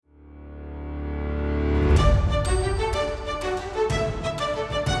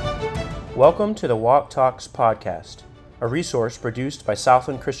Welcome to the Walk Talks podcast, a resource produced by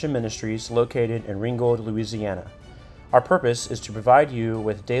Southland Christian Ministries located in Ringgold, Louisiana. Our purpose is to provide you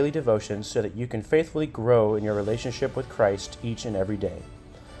with daily devotions so that you can faithfully grow in your relationship with Christ each and every day.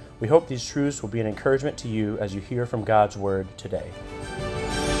 We hope these truths will be an encouragement to you as you hear from God's Word today.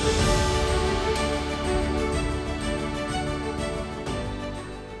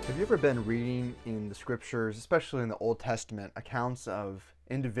 Have you ever been reading in the scriptures, especially in the Old Testament, accounts of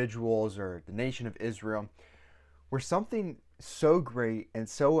individuals or the nation of Israel where something so great and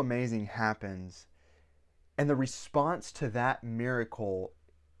so amazing happens, and the response to that miracle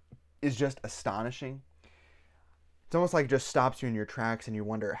is just astonishing? It's almost like it just stops you in your tracks and you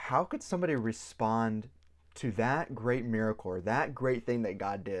wonder, how could somebody respond to that great miracle or that great thing that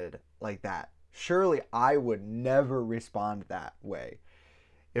God did like that? Surely I would never respond that way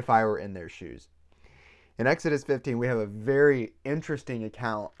if I were in their shoes. In Exodus 15, we have a very interesting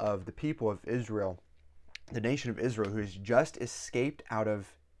account of the people of Israel, the nation of Israel, who has just escaped out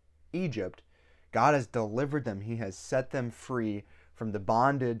of Egypt. God has delivered them. He has set them free from the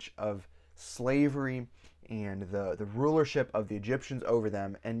bondage of slavery and the rulership of the Egyptians over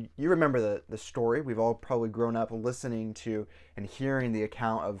them. And you remember the story. We've all probably grown up listening to and hearing the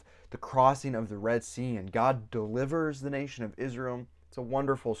account of the crossing of the Red Sea, and God delivers the nation of Israel. It's a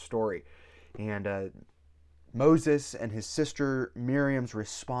wonderful story. And Moses and his sister Miriam's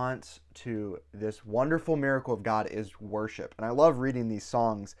response to this wonderful miracle of God is worship. And I love reading these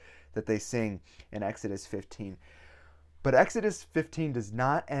songs that they sing in Exodus 15. But Exodus 15 does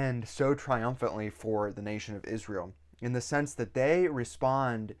not end so triumphantly for the nation of Israel, in the sense that they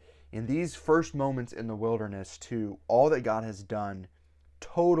respond in these first moments in the wilderness to all that God has done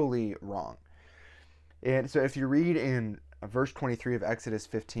totally wrong. And so if you read in verse 23 of Exodus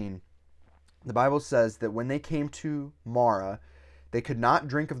 15, the Bible says that when they came to Marah, they could not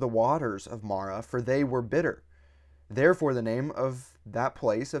drink of the waters of Marah, for they were bitter. Therefore the name of that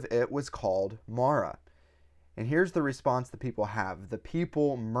place of it was called Marah. And here's the response the people have. The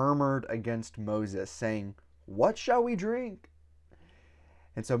people murmured against Moses, saying, "What shall we drink?"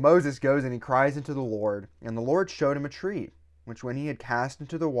 And so Moses goes and he cries unto the Lord, and the Lord showed him a tree, which when he had cast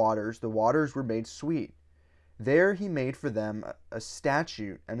into the waters were made sweet. There he made for them a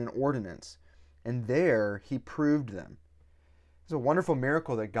statute and an ordinance, and there he proved them. It's a wonderful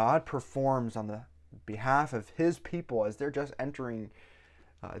miracle that God performs on the behalf of his people as they're just entering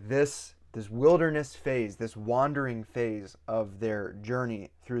this wilderness phase, this wandering phase of their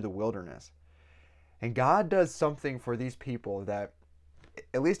journey through the wilderness. And God does something for these people that,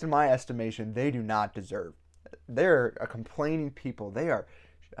 at least in my estimation, they do not deserve. They're a complaining people. They are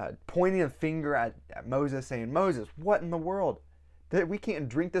pointing a finger at Moses, saying, "Moses, what in the world? We can't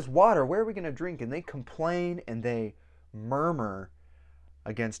drink this water. Where are we going to drink?" And they complain and they murmur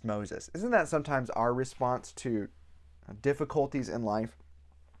against Moses. Isn't that sometimes our response to difficulties in life,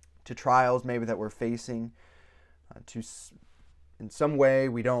 to trials maybe that we're facing, in some way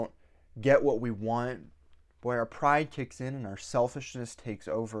we don't get what we want? Boy, our pride kicks in and our selfishness takes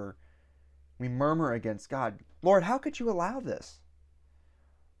over. We murmur against God. "Lord, how could you allow this?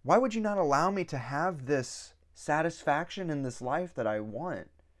 Why would you not allow me to have this satisfaction in this life that I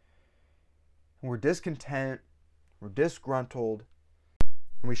want?" And we're discontent, we're disgruntled,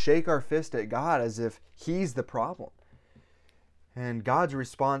 and we shake our fist at God as if he's the problem. And God's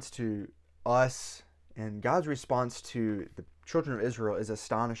response to us and God's response to the children of Israel is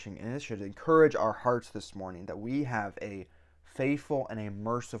astonishing, and it should encourage our hearts this morning that we have a faithful and a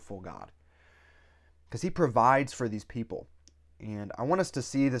merciful God, because he provides for these people. And I want us to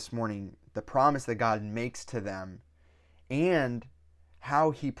see this morning the promise that God makes to them and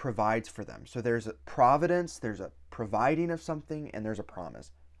how he provides for them. So there's a providence, there's a providing of something, and there's a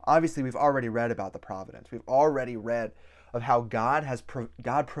promise. Obviously, we've already read about the providence. We've already read of how God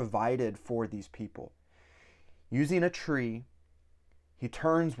provided for these people. Using a tree, he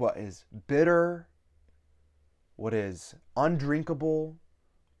turns what is bitter, what is undrinkable,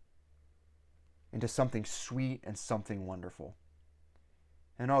 into something sweet and something wonderful.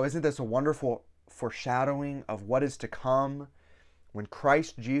 And oh, isn't this a wonderful foreshadowing of what is to come when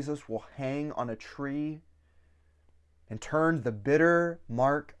Christ Jesus will hang on a tree and turn the bitter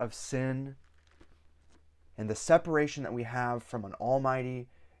mark of sin and the separation that we have from an almighty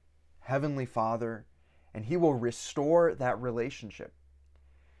heavenly Father, and he will restore that relationship.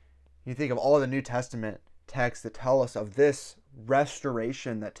 You think of all the New Testament texts that tell us of this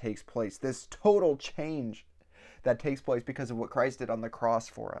restoration that takes place, this total change that takes place because of what Christ did on the cross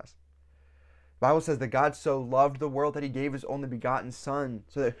for us. The Bible says that God so loved the world that he gave his only begotten Son,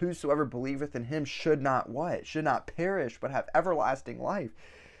 so that whosoever believeth in him should not what? Should not perish, but have everlasting life.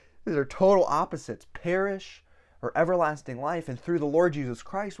 These are total opposites: perish or everlasting life. And through the Lord Jesus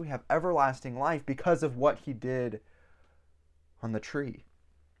Christ, we have everlasting life because of what he did on the tree.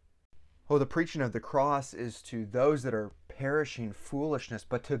 Oh, the preaching of the cross is to those that are perishing foolishness,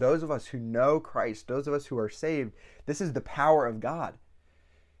 but to those of us who know Christ, those of us who are saved, this is the power of God.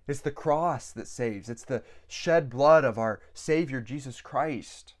 It's the cross that saves. It's the shed blood of our Savior, Jesus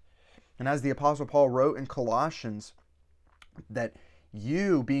Christ. And as the Apostle Paul wrote in Colossians, that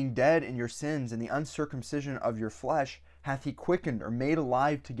you, being dead in your sins and the uncircumcision of your flesh, hath he quickened or made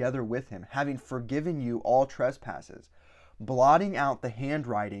alive together with him, having forgiven you all trespasses, blotting out the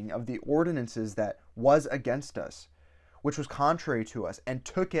handwriting of the ordinances that was against us, which was contrary to us, and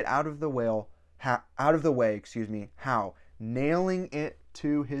took it out of the way, how? Nailing it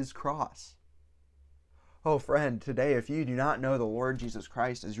to his cross. Oh, friend, today, if you do not know the Lord Jesus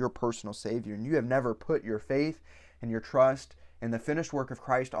Christ as your personal Savior, and you have never put your faith and your trust in the finished work of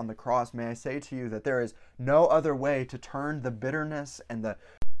Christ on the cross, may I say to you that there is no other way to turn the bitterness and the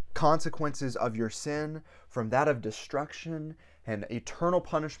consequences of your sin from that of destruction and eternal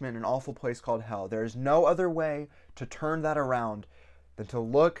punishment in an awful place called hell. There is no other way to turn that around than to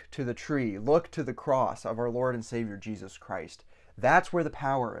look to the tree, look to the cross of our Lord and Savior Jesus Christ. That's where the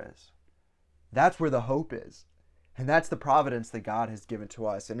power is. That's where the hope is. And that's the providence that God has given to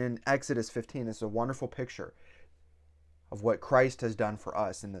us. And in Exodus 15, this is a wonderful picture of what Christ has done for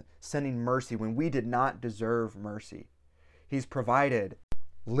us in the sending mercy when we did not deserve mercy. He's provided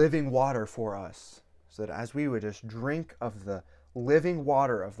living water for us, so that as we would just drink of the living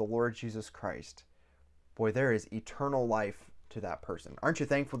water of the Lord Jesus Christ, boy, there is eternal life to that person. Aren't you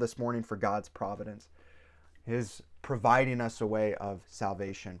thankful this morning for God's providence, his providing us a way of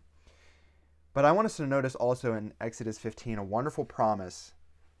salvation? But I want us to notice also in Exodus 15 a wonderful promise,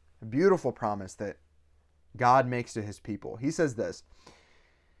 a beautiful promise that God makes to his people. He says this: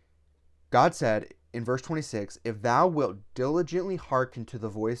 God said in verse 26, "If thou wilt diligently hearken to the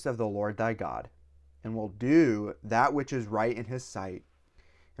voice of the Lord thy God, and will do that which is right in his sight,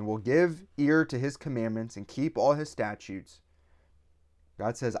 and will give ear to his commandments and keep all his statutes,"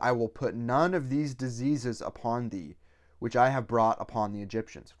 God says, "I will put none of these diseases upon thee, which I have brought upon the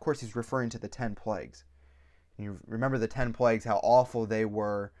Egyptians." Of course, he's referring to the 10 plagues. And you remember the 10 plagues, how awful they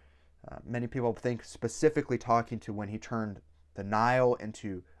were. Many people think specifically talking to when he turned the Nile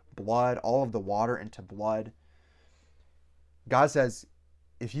into blood, all of the water into blood. God says,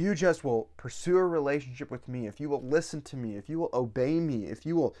 if you just will pursue a relationship with me, if you will listen to me, if you will obey me, if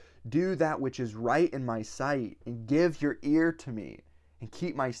you will do that which is right in my sight and give your ear to me and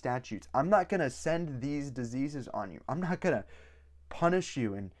keep my statutes, I'm not going to send these diseases on you. I'm not going to punish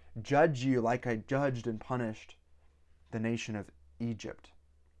you and judge you like I judged and punished the nation of Egypt.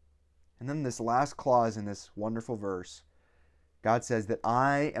 And then this last clause in this wonderful verse, God says that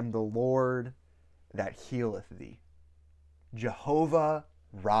I am the Lord that healeth thee. Jehovah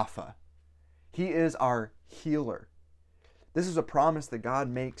Rapha. He is our healer. This is a promise that God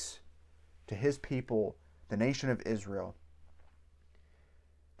makes to his people, the nation of Israel,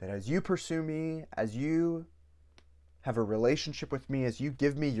 that as you pursue me, as you have a relationship with me, as you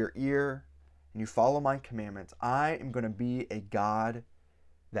give me your ear and you follow my commandments, I am going to be a God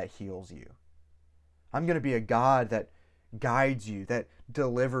that heals you. I'm going to be a God that guides you, that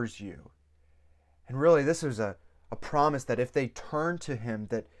delivers you. And really, this is a promise that if they turn to him,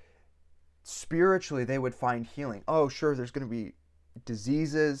 that spiritually they would find healing. Oh, sure, there's going to be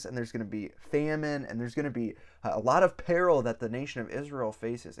diseases, and there's going to be famine, and there's going to be a lot of peril that the nation of Israel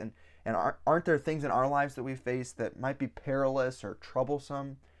faces. And aren't there things in our lives that we face that might be perilous or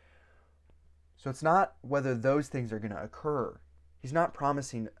troublesome? So it's not whether those things are going to occur. He's not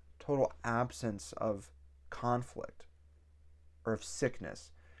promising total absence of conflict or of sickness.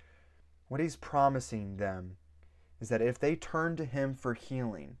 What he's promising them is that if they turn to him for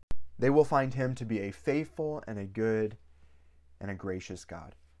healing, they will find him to be a faithful and a good and a gracious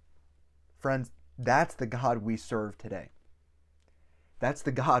God. Friends, that's the God we serve today. That's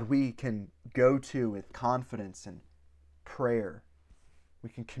the God we can go to with confidence and prayer. We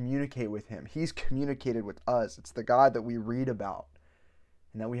can communicate with him. He's communicated with us. It's the God that we read about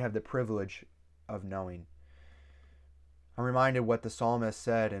and that we have the privilege of knowing. I'm reminded what the psalmist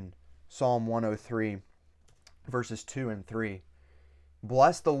said in Psalm 103, verses 2 and 3.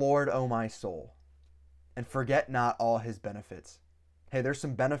 "Bless the Lord, O my soul, and forget not all his benefits." Hey, there's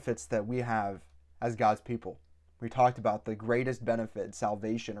some benefits that we have as God's people. We talked about the greatest benefit,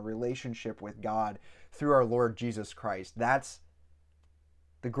 salvation, a relationship with God through our Lord Jesus Christ. That's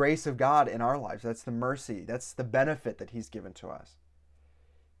the grace of God in our lives. That's the mercy. That's the benefit that he's given to us.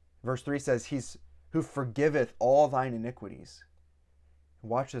 Verse 3 says, "He's who forgiveth all thine iniquities."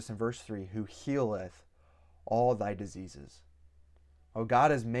 Watch this in verse 3, who healeth all thy diseases. Oh,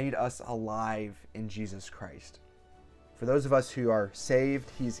 God has made us alive in Jesus Christ. For those of us who are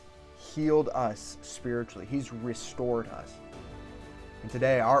saved, He's healed us spiritually. He's restored us. And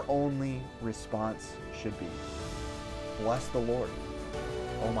today, our only response should be, bless the Lord,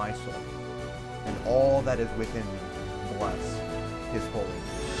 O my soul, and all that is within me, bless His holy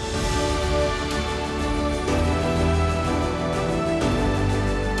name.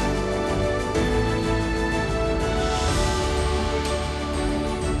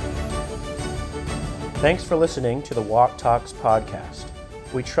 Thanks for listening to the Walk Talks podcast.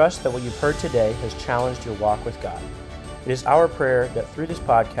 We trust that what you've heard today has challenged your walk with God. It is our prayer that through this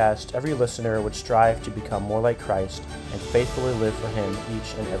podcast, every listener would strive to become more like Christ and faithfully live for Him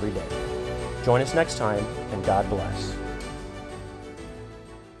each and every day. Join us next time, and God bless.